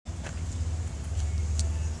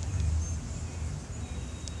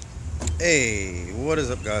Hey, what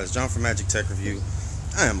is up, guys? John from Magic Tech Review.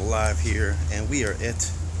 I am live here, and we are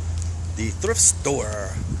at the thrift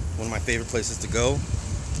store. One of my favorite places to go.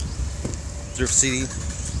 Thrift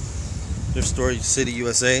Store City,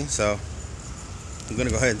 USA. So I'm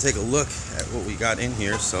gonna go ahead and take a look at what we got in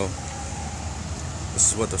here. So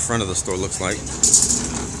this is what the front of the store looks like.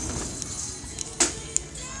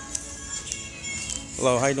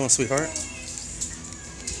 Hello, how you doing, sweetheart?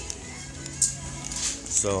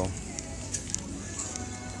 So,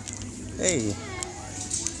 hey.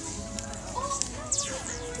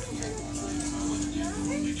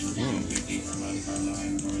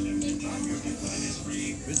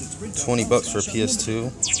 $20 for a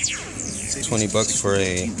PS2. $20 for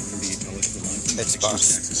a Xbox.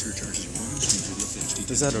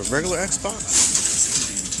 Is that a regular Xbox?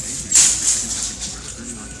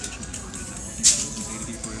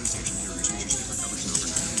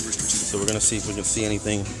 So we're gonna see if we can see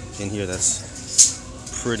anything in here that's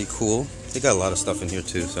pretty cool. They got a lot of stuff in here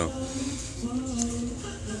too. So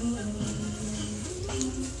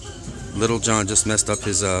Little John just messed up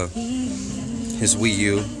his Wii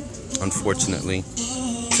U. Unfortunately,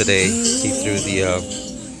 today he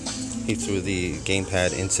threw the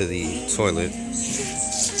gamepad into the toilet.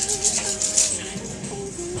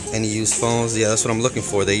 Any used phones? Yeah, that's what I'm looking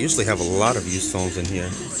for. They usually have a lot of used phones in here.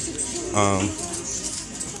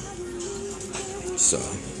 So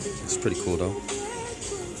it's pretty cool though.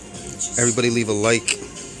 Everybody leave a like.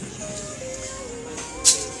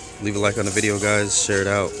 Leave a like on the video, guys. Share it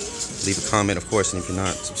out. Leave a comment, of course, and if you're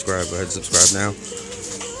not subscribed, go ahead and subscribe now.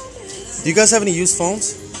 Do you guys have any used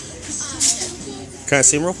phones? Can I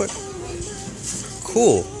see them real quick?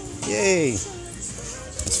 Cool. Yay.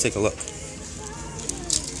 Let's take a look.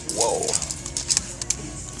 Whoa.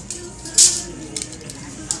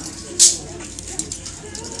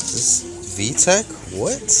 This VTech?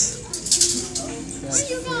 What? Where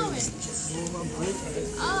you going?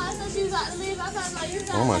 Oh, I thought you was about to leave. I thought you was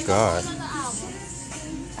Oh my God.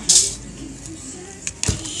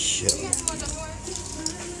 Yo.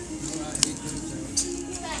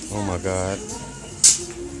 Oh my God.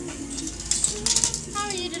 How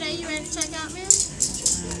are you today? You ready to check out, man?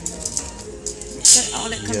 All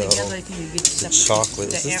that come together, can you get the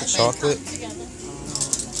chocolate. Is this the chocolate?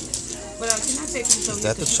 But can I say Is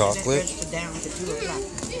that the chocolate? Down to 2 o'clock.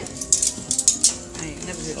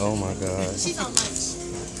 Oh my God. She's on lunch.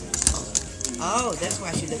 Oh, that's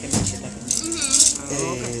why she's looking at you.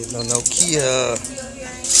 Hey, no Nokia.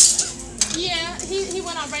 Yeah, he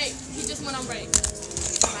went on break. He just went on break.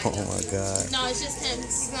 Oh my God. No, it's just him.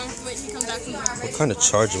 He's gonna wait till he comes back from break. What kind of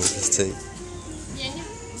charger would this take? Yeah,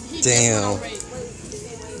 he Damn. just went on break.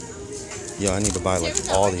 Yo, I need to buy like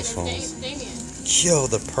all these phones. Yo,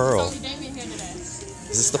 the Pearl. Only Damien here today.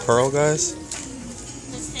 Is this the Pearl, guys?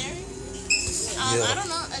 Miss Terry? Yeah. I don't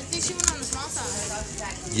know. I think she went on the small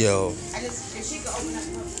side. Yo. 316.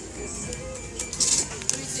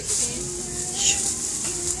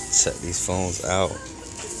 Check these phones out.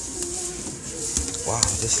 Wow,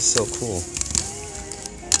 this is so cool.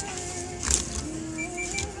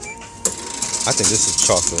 I think this is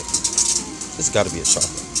chocolate. This got to be a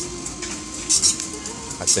chocolate.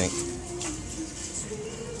 I think.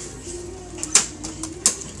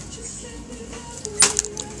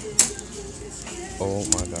 Oh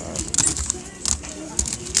my God.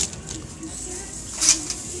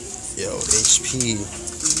 Yo, HP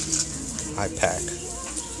iPack.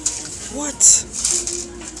 What?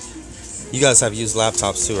 You guys have used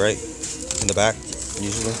laptops too, right? In the back,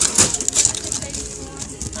 usually?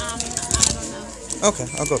 I don't know. Okay,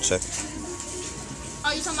 I'll go check.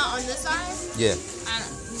 Oh, you talking about on this side? Yeah. I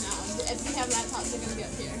don't know. If we have laptops, they're gonna be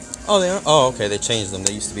up here. Oh, they are? Oh, okay, they changed them.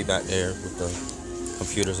 They used to be back there with the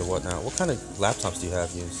computers or whatnot. What kind of laptops do you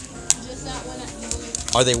have used? Just that one.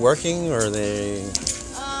 Are they working or are they...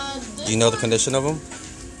 Do you know the condition of them?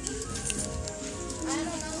 I don't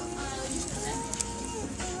know.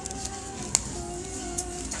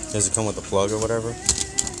 Does it come with a plug or whatever? It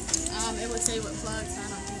would say what plugs. I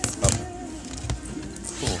don't think so. Okay.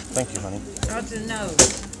 Cool. Thank you, honey.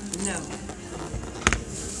 No.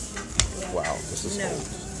 Wow, this is cool.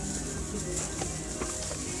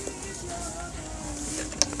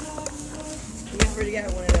 You already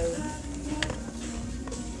got one of those.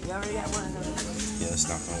 You already got one of those. Yeah, it's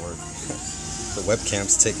not gonna work. The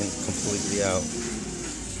webcam's taken completely out.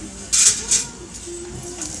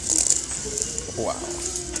 Wow.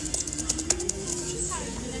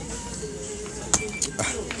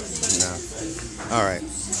 Nah. All right.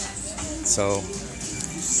 So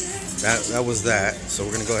that was that. So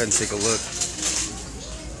we're gonna go ahead and take a look.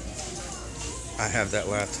 I have that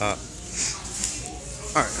laptop.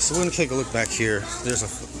 Alright, so we're gonna take a look back here. There's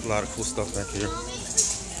a lot of cool stuff back here.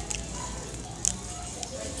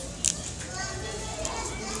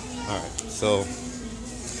 Alright, so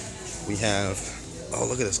we have, oh,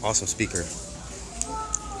 look at this awesome speaker.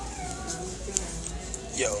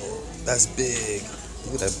 Yo, that's big.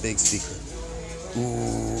 Look at that big speaker.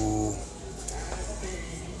 Ooh.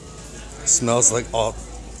 Smells like all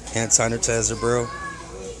hand sanitizer, bro.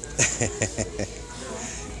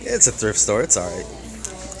 It's a thrift store. It's alright.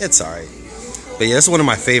 It's alright. But yeah, it's one of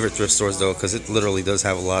my favorite thrift stores though, because it literally does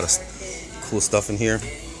have a lot of cool stuff in here.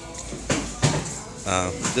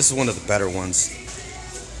 This is one of the better ones.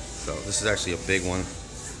 So this is actually a big one.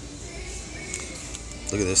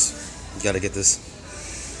 Look at this. You gotta get this.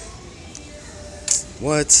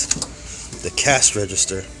 What? The cash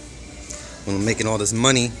register. When I'm making all this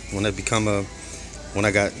money, when I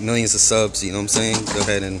got millions of subs, you know what I'm saying? Go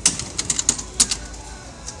ahead and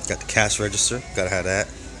got the cash register. Gotta have that.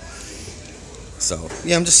 So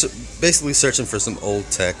yeah, I'm just basically searching for some old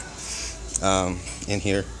tech in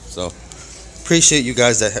here. So appreciate you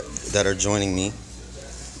guys that are joining me.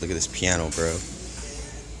 Look at this piano, bro.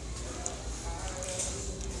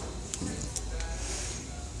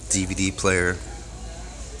 DVD player.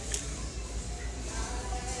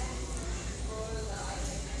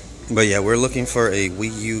 But yeah, we're looking for a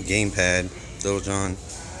Wii U gamepad. Little John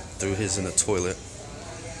threw his in the toilet.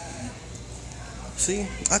 See,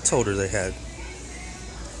 I told her they have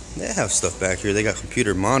stuff back here. They got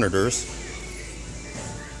computer monitors.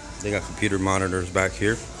 They got computer monitors back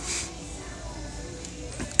here.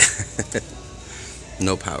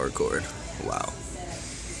 No power cord. Wow.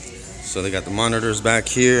 So they got the monitors back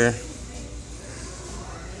here.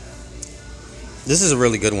 This is a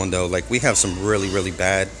really good one though. Like, we have some really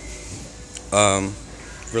bad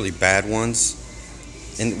ones,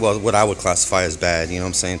 and well, what I would classify as bad, you know what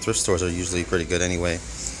I'm saying? Thrift stores are usually pretty good anyway.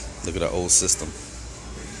 Look at the old system.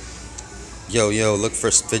 Yo, look for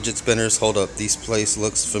fidget spinners. Hold up, this place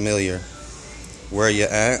looks familiar. Where you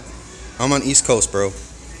at? I'm on East Coast, bro.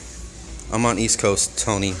 I'm on East Coast,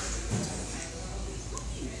 Tony.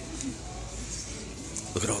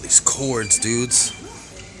 Look at all these cords, dudes.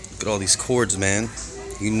 Look at all these cords, man.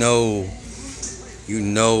 You know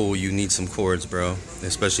you need some cords, bro.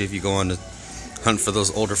 Especially if you go on to hunt for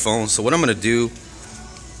those older phones. So what I'm gonna do,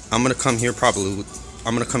 I'm gonna come here probably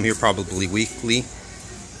weekly.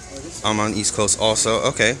 I'm on East Coast also.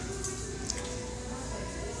 Okay.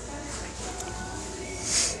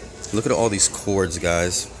 Look at all these cords,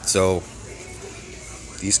 guys. So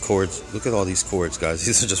these cords, look at all these cords, guys.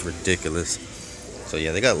 These are just ridiculous. So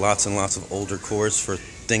yeah, they got lots and lots of older cords for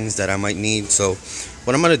things that I might need. So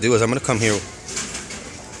what I'm gonna do is I'm gonna come here.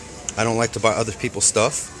 I don't like to buy other people's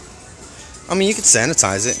stuff. I mean, you can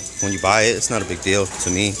sanitize it when you buy it. It's not a big deal to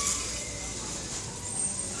me.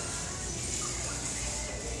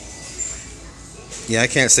 Yeah, I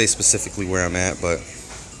can't say specifically where I'm at, but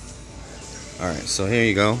alright, so here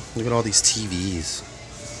you go. Look at all these TVs.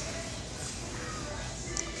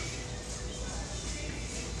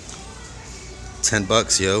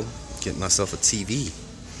 $10, yo. Get myself a TV.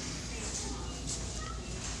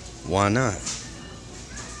 Why not?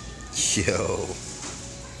 Yo.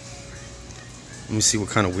 Let me see what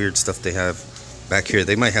kind of weird stuff they have back here.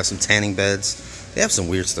 They might have some tanning beds. They have some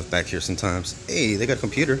weird stuff back here sometimes. Hey, they got a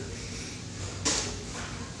computer.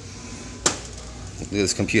 Look at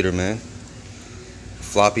this computer, man.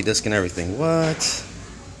 Floppy disk and everything. What?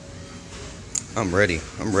 I'm ready.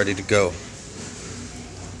 I'm ready to go.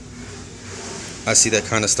 I see that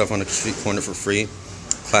kind of stuff on the street corner for free.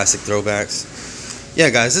 Classic throwbacks. Yeah,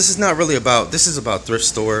 guys, this is not really about, this is about thrift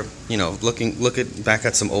store, you know, back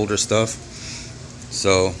at some older stuff.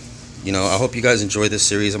 So, you know, I hope you guys enjoy this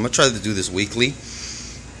series. I'm gonna try to do this weekly.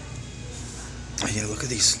 Oh, yeah, look at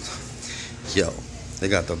these. Yo, they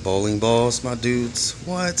got the bowling balls, my dudes.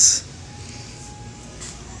 What?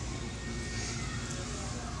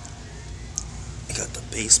 They got the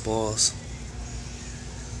baseballs.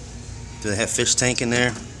 Do they have fish tank in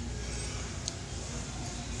there?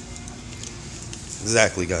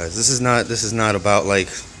 Exactly, guys. This is not about, like,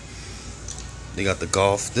 they got the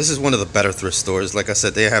golf. This is one of the better thrift stores. Like I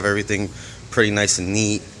said, they have everything pretty nice and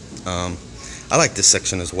neat. I like this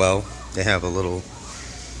section as well. They have a little,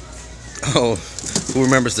 oh, who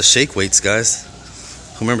remembers the shake weights, guys?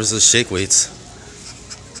 Who remembers the shake weights?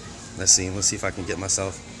 Let's see if I can get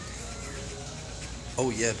myself.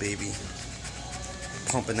 Oh yeah, baby.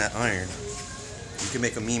 Pumping that iron. You can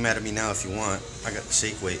make a meme out of me now if you want. I got the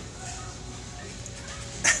shake weight.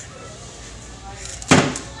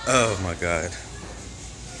 Oh my god.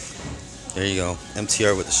 There you go.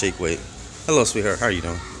 MTR with the shake weight. Hello, sweetheart. How are you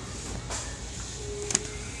doing?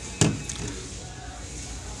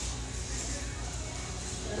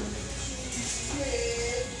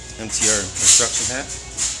 MTR construction hat.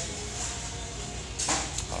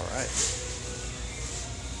 All right.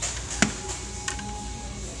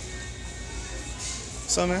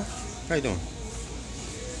 What's up, man? How you doing?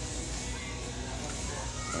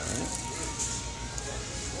 All right.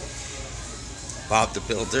 Bob the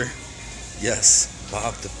Builder. Yes,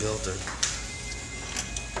 Bob the Builder.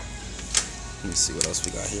 Let me see what else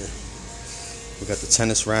we got here. We got the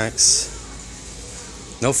tennis racks.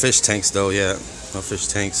 No fish tanks though, yeah. No fish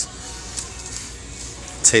tanks.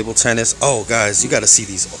 Table tennis. Oh, guys, you gotta see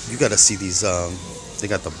these. You gotta see these. They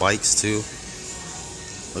got the bikes too.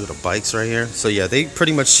 Look at the bikes right here. So yeah, they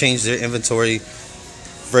pretty much change their inventory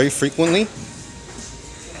very frequently.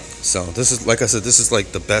 So this is, like I said, this is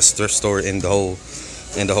like the best thrift store in the whole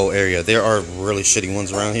area. There are really shitty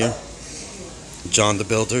ones around here. John the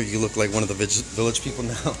Builder, you look like one of the village people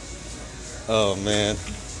now. Oh man,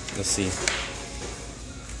 let's see.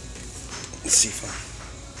 Let's see if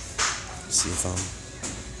I'm.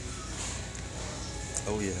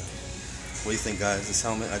 Oh yeah. What do you think, guys? This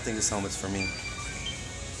helmet? I think this helmet's for me.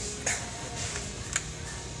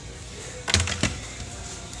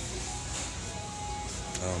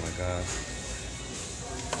 Oh my god.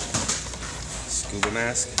 Scuba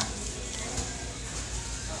mask.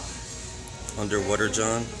 Underwater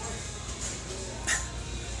John.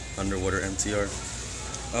 Underwater MTR.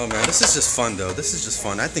 Oh man, this is just fun though. This is just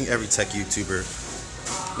fun. I think every tech YouTuber,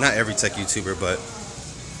 not every tech YouTuber, but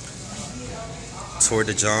Tour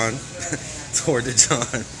de John. Tour de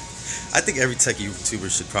John. I think every tech YouTuber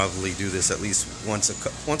should probably do this at least once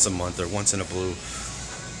a month or once in a blue.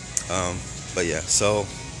 But yeah, so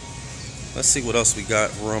let's see what else we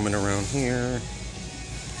got roaming around here.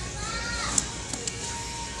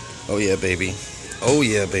 Oh yeah, baby. Oh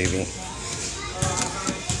yeah, baby.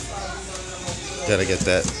 Gotta get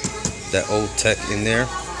that old tech in there.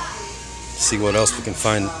 See what else we can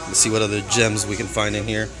find. See what other gems we can find in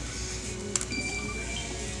here.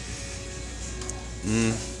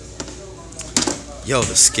 Yo,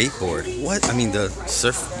 the skateboard. What? I mean, the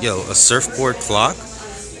surf. Yo, a surfboard clock.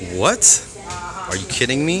 What? Are you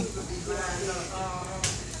kidding me?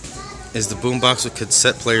 Is the boombox with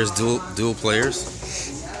cassette players dual players?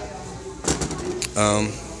 Let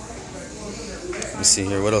me see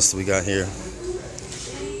here. What else do we got here?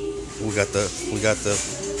 We got the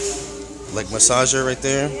like massager right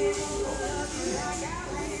there.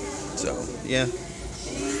 So yeah,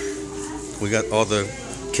 we got all the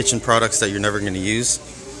kitchen products that you're never going to use.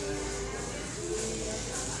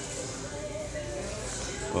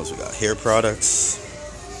 What else we got? Hair products.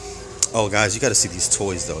 Oh guys, you got to see these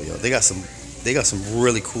toys though, yo. They got some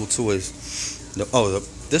really cool toys.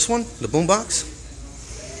 This one, the boombox.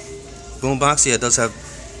 Boombox, yeah, it does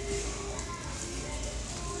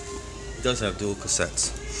have dual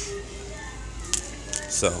cassettes.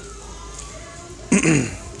 So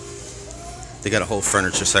they got a whole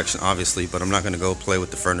furniture section, obviously, but I'm not gonna go play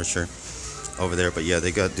with the furniture over there. But yeah,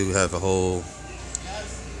 they do have a whole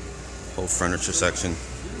furniture section.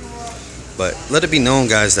 But let it be known,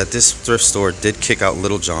 guys, that this thrift store did kick out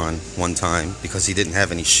Little John one time because he didn't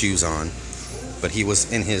have any shoes on. But he was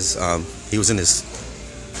in his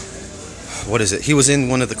what is it? He was in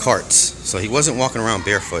one of the carts, so he wasn't walking around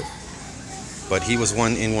barefoot. But he was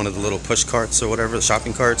in one of the little push carts or whatever, the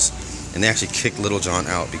shopping carts, and they actually kicked Little John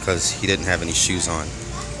out because he didn't have any shoes on.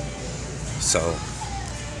 So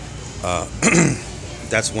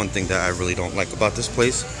that's one thing that I really don't like about this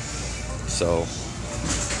place. So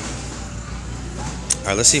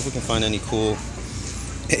alright, let's see if we can find any cool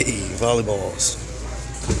volleyballs.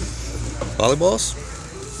 Volleyballs?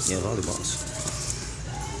 Yeah, volleyballs.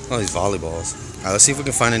 Oh, these volleyballs. Alright, let's see if we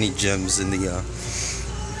can find any gems in the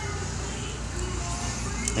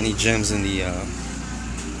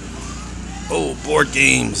oh, board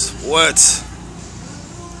games. What?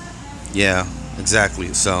 Yeah,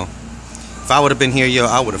 exactly. So if I would have been here, yo,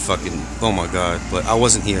 I would have fucking, oh my god. But I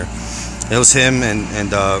wasn't here. It was him and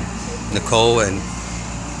Nicole and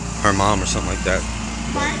her mom or something like that.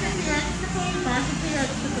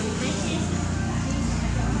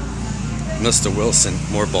 Mr. Wilson,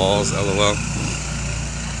 more balls, lol.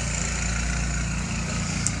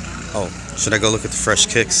 Oh, should I go look at the fresh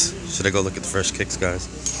kicks? Guys?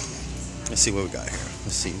 Let's see what we got here.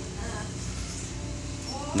 Let's see.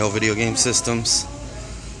 No video game systems.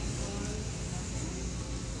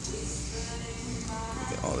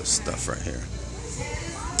 Look at all this stuff right here.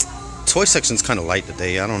 Toy section's kind of light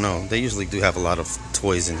today. I don't know. They usually do have a lot of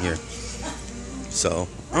toys in here. So,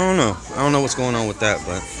 I don't know. I don't know what's going on with that,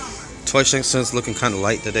 but toy section's looking kind of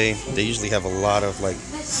light today. They usually have a lot of like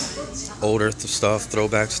older stuff,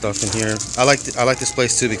 throwback stuff in here. I like this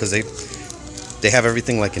place too because they have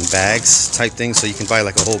everything like in bags type thing, so you can buy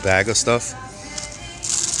like a whole bag of stuff.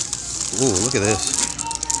 Ooh, look at this.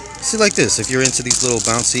 See, like this, if you're into these little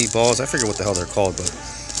bouncy balls, I forget what the hell they're called, but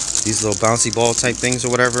these little bouncy ball type things or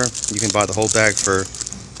whatever, you can buy the whole bag for,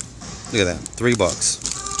 look at that, $3.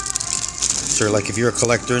 Sure, like if you're a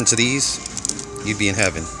collector into these, you'd be in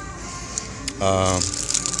heaven.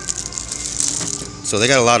 So they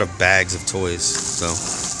got a lot of bags of toys. So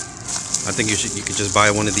I think you could just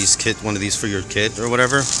buy one of these for your kid or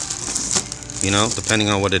whatever. You know, depending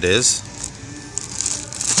on what it is.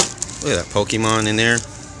 Look at that Pokemon in there.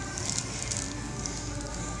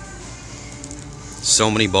 So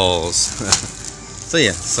many balls. So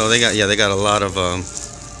yeah, so they got a lot of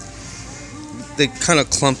they kind of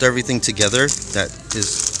clumped everything together that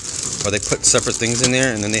is, or they put separate things in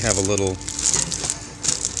there, and then they have a little,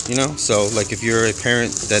 you know, so like if you're a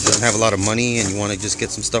parent that doesn't have a lot of money and you want to just get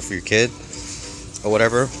some stuff for your kid or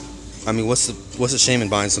whatever, I mean, what's the shame in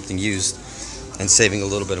buying something used and saving a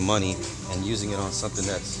little bit of money and using it on something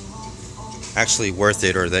that's actually worth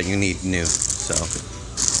it or that you need new. So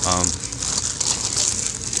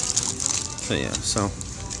so yeah, so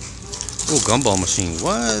oh, gumball machine,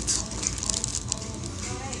 what?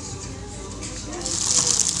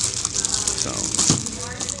 So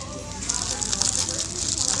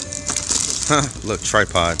look,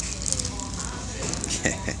 tripod.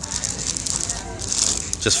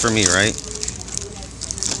 Just for me, right?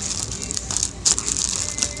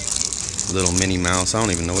 Little Minnie Mouse. I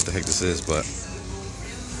don't even know what the heck this is, but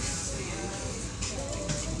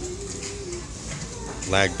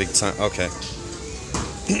lag big time. Okay.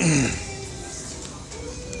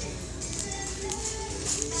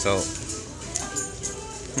 So,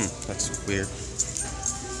 that's weird.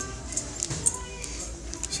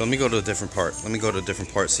 So let me go to a different part.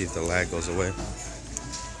 See if the lag goes away.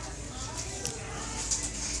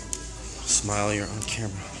 Smile, you're on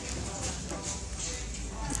camera.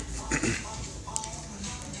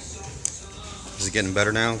 Is it getting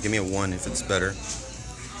better now? Give me a 1 if it's better.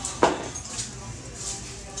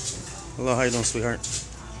 Hello, how you doing, sweetheart?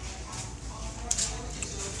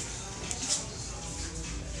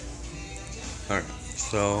 Alright,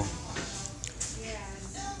 so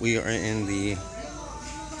we're in the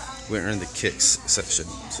kicks section.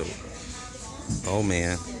 So oh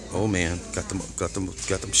man, got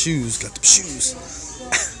them shoes.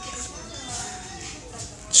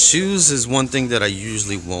 Shoes is one thing that I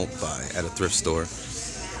usually won't buy at a thrift store.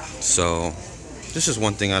 So this is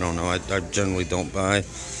one thing I don't know. I generally don't buy.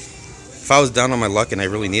 If I was down on my luck and I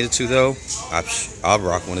really needed to, though, I'll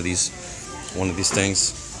rock one of these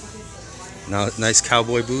things. Now, nice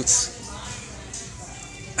cowboy boots.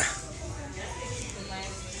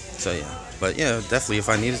 So yeah, but yeah, definitely if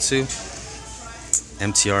I needed to,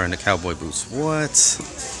 MTR and the cowboy boots. What?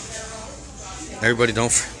 Everybody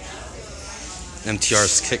don't.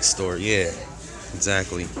 MTR's kick store, yeah,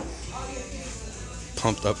 exactly.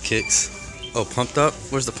 Pumped up kicks. Oh, pumped up?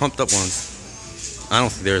 Where's the pumped up ones? I don't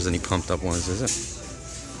think there's any pumped up ones, is it?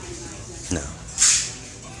 No.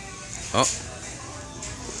 Oh.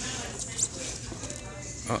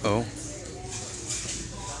 Uh-oh.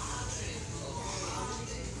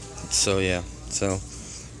 So yeah, so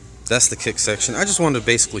that's the kick section. I just wanted to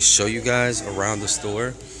basically show you guys around the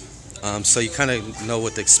store. So you kind of know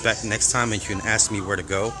what to expect next time, and you can ask me where to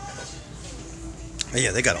go. But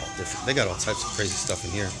yeah, they got all types of crazy stuff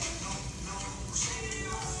in here.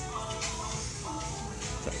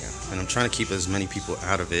 And I'm trying to keep as many people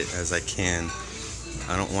out of it as I can.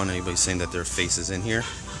 I don't want anybody saying that their face is in here.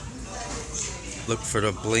 Look for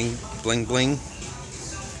the bling bling.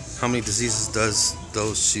 How many diseases does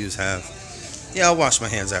those shoes have? Yeah, I'll wash my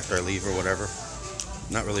hands after I leave or whatever.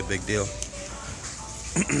 Not really a big deal.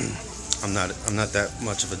 I'm not that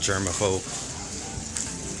much of a germaphobe.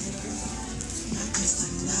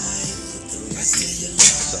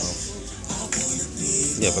 So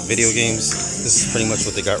yeah, but video games, this is pretty much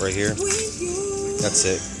what they got right here. That's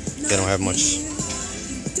it. They don't have much.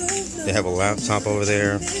 They have a laptop over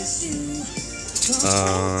there. Let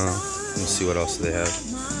me see what else they have.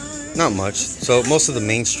 Not much. So most of the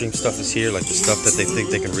mainstream stuff is here, like the stuff that they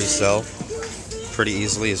think they can resell pretty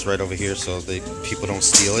easily is right over here, so people don't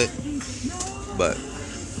steal it. But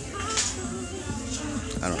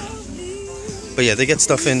I don't know. But yeah, they get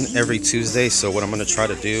stuff in every Tuesday. So what I'm gonna try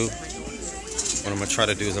to do is I'm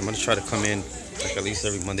gonna try to come in like at least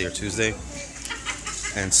every Monday or Tuesday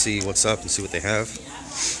and see what's up and see what they have.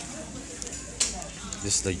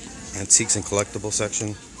 This is the antiques and collectible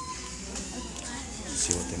section. Let's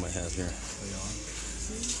see what they might have here.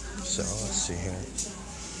 So let's see here.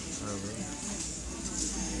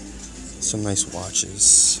 Some nice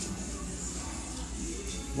watches.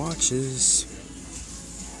 watches.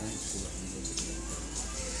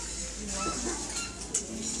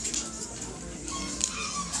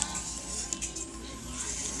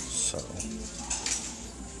 So,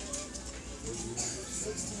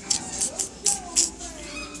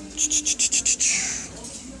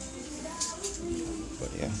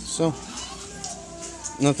 but yeah, so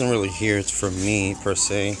nothing really here for me per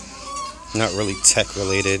se. Not really tech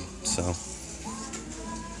related, so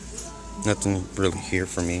nothing really here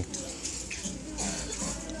for me.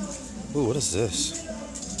 Ooh, what is this?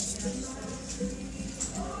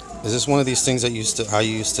 Is this one of these things that how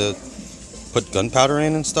you used to put gunpowder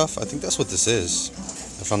in and stuff? I think that's what this is,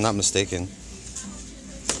 if I'm not mistaken.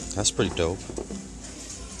 That's pretty dope.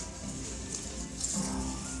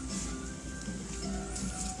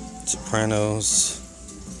 Sopranos.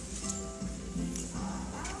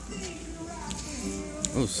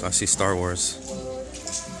 Ooh, I see Star Wars.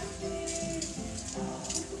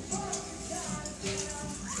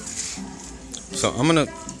 So I'm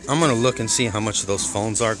gonna look and see how much those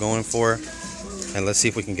phones are going for, and let's see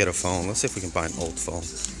if we can get a phone. Let's see if we can buy an old phone.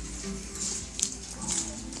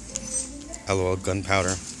 LOL,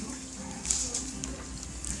 gunpowder.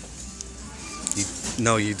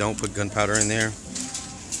 No, you don't put gunpowder in there.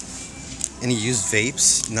 Any used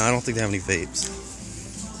vapes? No, I don't think they have any vapes.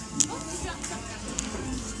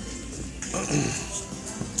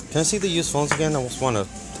 Can I see the used phones again? I just want to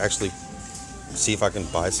actually see if I can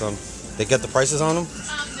buy some. They get the prices on them?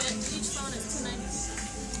 Each phone is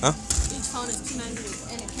 $298. Huh? Each phone is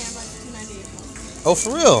 $298, and a camera is $298. Oh,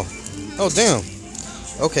 for real? Oh, damn.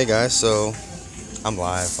 Okay, guys. So I'm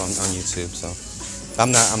live on YouTube. So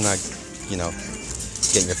I'm not, you know,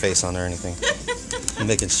 getting your face on or anything. I'm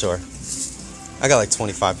making sure. I got like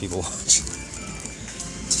 25 people watching.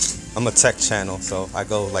 I'm a tech channel, so I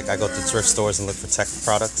go to thrift stores and look for tech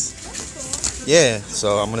products. Yeah,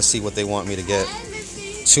 so I'm gonna see what they want me to get.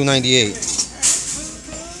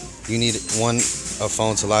 $298. You need a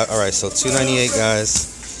phone to live. All right, so $298, guys.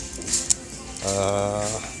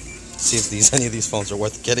 See if any of these phones are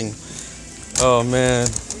worth getting. Oh man,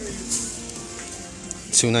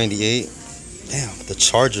 $298. Damn, the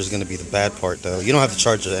charger is gonna be the bad part though. You don't have to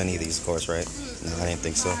charge any of these, of course, right? No, I didn't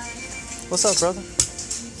think so. What's up, brother?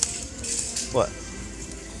 What?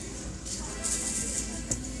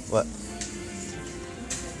 What?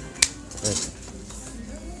 Hey.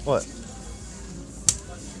 What?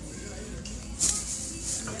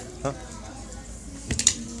 Huh?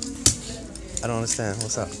 I don't understand.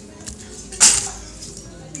 What's up?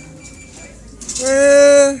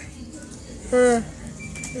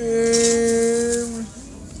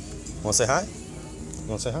 Want to say hi? You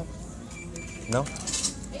want to say hi? No?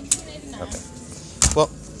 Okay. Well,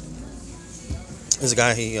 there's a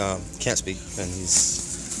guy, he can't speak, and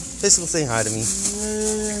he's basically saying hi to me.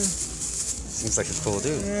 Seems like a cool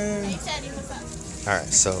dude. Hey, Teddy, what's up?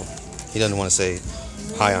 Alright, so he doesn't want to say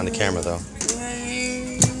hi on the camera, though.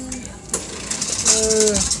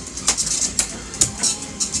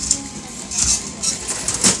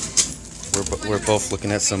 We're both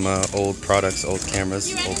looking at some old products, old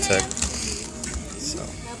cameras, old tech. So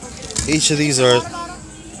each of these are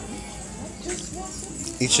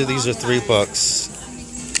 $3.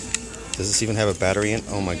 Does this even have a battery in?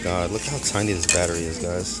 Oh my god, look how tiny this battery is,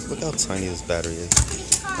 guys. Look how tiny this battery is.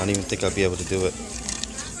 I don't even think I'll be able to do it.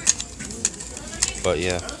 But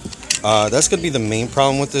yeah, that's gonna be the main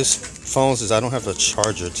problem with this phones, is I don't have a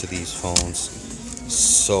charger to these phones.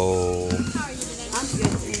 So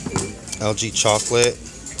LG chocolate.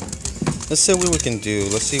 Let's see what we can do.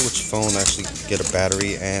 Let's see which phone actually get a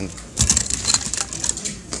battery and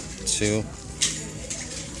two.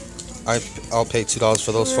 I'll pay $2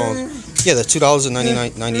 for those phones. Yeah, they're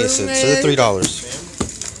 $2.98. So they're $3.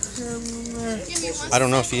 I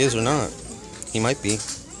don't know if he is or not. He might be.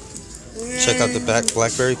 Check out the back.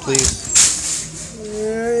 BlackBerry, please.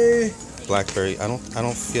 BlackBerry. I don't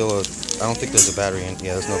think there's a battery in it.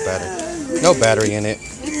 Yeah, there's no battery. No battery in it.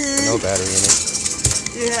 No battery in it.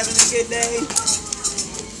 You having a good day?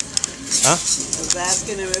 Huh? I was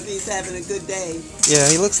asking him if he's having a good day. Yeah,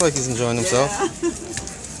 he looks like he's enjoying himself. Yeah.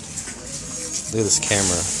 Look at this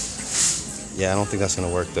camera. Yeah, I don't think that's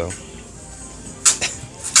gonna work though.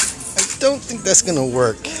 I don't think that's gonna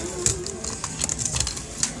work.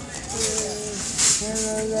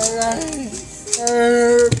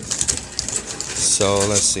 So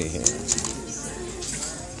let's see here.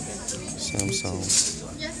 Samsung.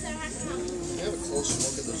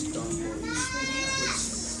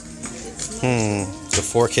 It's a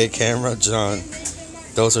 4K camera, John.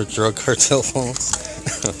 Those are drug cartel phones.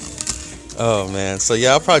 Oh man. So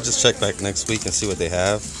yeah, I'll probably just check back next week and see what they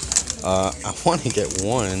have. I want to get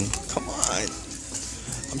one. Come on.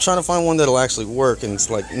 I'm trying to find one that'll actually work and it's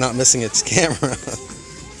like not missing its camera.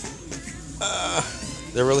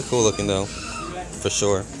 They're really cool looking though, for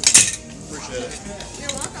sure. You're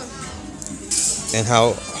welcome. And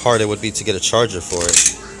how hard it would be to get a charger for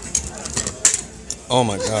it. Oh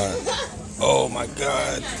my god. Oh my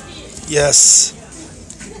god. Yes.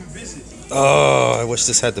 Oh, I wish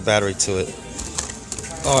this had the battery to it.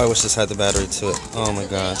 Oh, I wish this had the battery to it. Oh my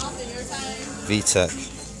god. VTech.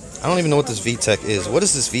 I don't even know what this VTech is. What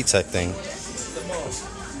is this VTech thing?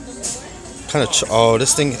 Kind of. Oh,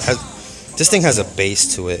 this thing has a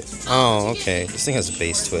base to it. Oh, okay. This thing has a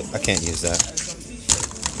base to it. I can't use that.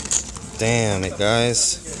 Damn it,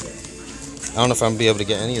 guys. I don't know if I'm gonna be able to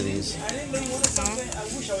get any of these. I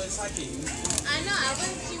know. I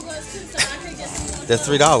wish you was too, so I could get some. They're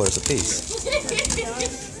 $3 a piece.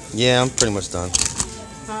 Yeah, I'm pretty much done.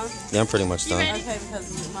 Huh? Yeah, I'm pretty much done. Okay,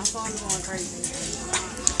 because my phone's going crazy.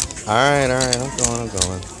 Alright, I'm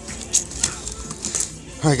going.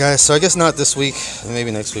 Alright guys, so I guess not this week.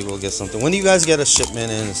 Maybe next week we'll get something. When do you guys get a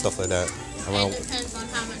shipment in and stuff like that? It depends on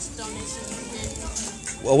how much donation you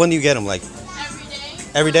get. Well, when do you get them? Like Every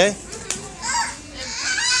day. every day?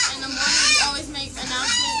 In the morning, we always make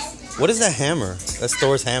announcements. What is that hammer? That's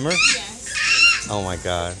Thor's hammer? Yes. Oh my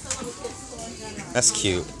god. That's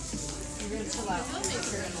cute.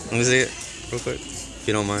 Let me see it real quick, if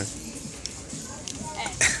you don't mind.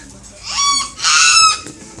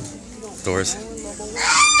 Thor's.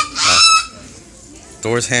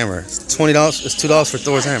 Thor's hammer. It's $20. It's $2 for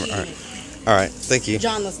Thor's hammer. All right. Thank you.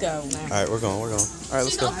 John, let's go. All right, we're going. All right,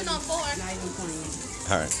 let's She's go. open on 4. Not even playing.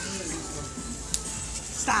 All right.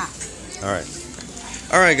 Stop.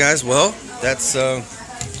 All right, guys. Well, that's. Oh,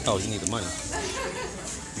 you need the money.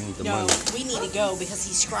 You need the No, money. we need to go because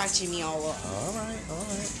he's scratching me all up. All right.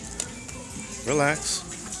 Relax.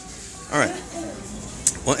 All right.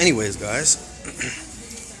 Well, anyways, guys.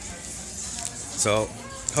 So,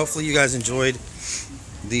 hopefully you guys enjoyed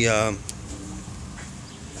the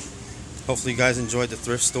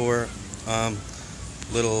thrift store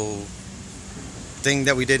little thing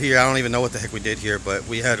that we did here. I don't even know what the heck we did here, but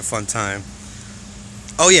we had a fun time.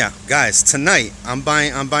 Oh yeah, guys, tonight I'm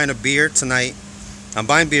buying a beer tonight. I'm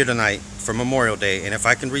buying beer tonight for Memorial Day, and if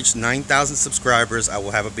I can reach 9,000 subscribers, I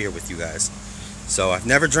will have a beer with you guys. So I've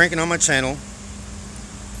never drank it on my channel.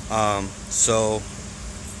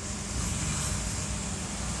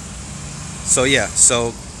 So yeah,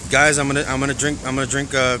 so guys, I'm gonna drink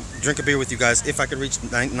a beer with you guys if I could reach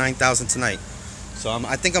 9,000 tonight. So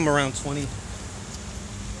I think I'm around 20. I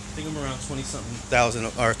think I'm around 20-something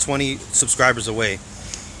thousand or 20 subscribers away.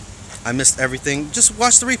 I missed everything. Just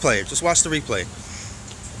watch the replay.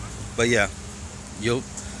 But yeah, you'll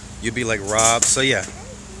be like Rob. So yeah.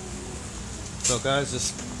 So guys,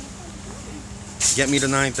 just get me to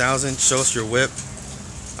 9,000. Show us your whip.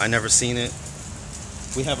 I never seen it.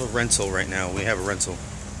 We have a rental right now.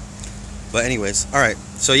 But anyways, all right.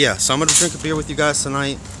 So yeah, so I'm gonna drink a beer with you guys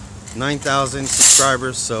tonight. 9,000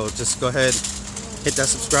 subscribers. So just go ahead, hit that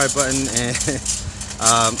subscribe button, and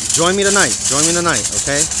join me tonight.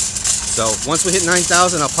 Okay. So once we hit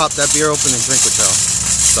 9,000, I'll pop that beer open and drink with y'all.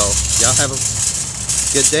 So y'all have a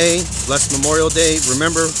good day. Blessed Memorial Day.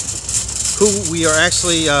 Remember who we are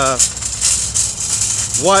actually.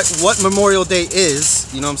 What Memorial Day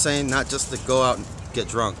is. You know what I'm saying? Not just to go out and get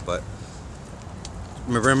drunk, but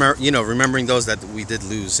remembering those that we did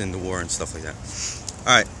lose in the war and stuff like that.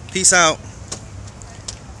 All right, peace out,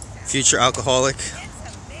 future alcoholic.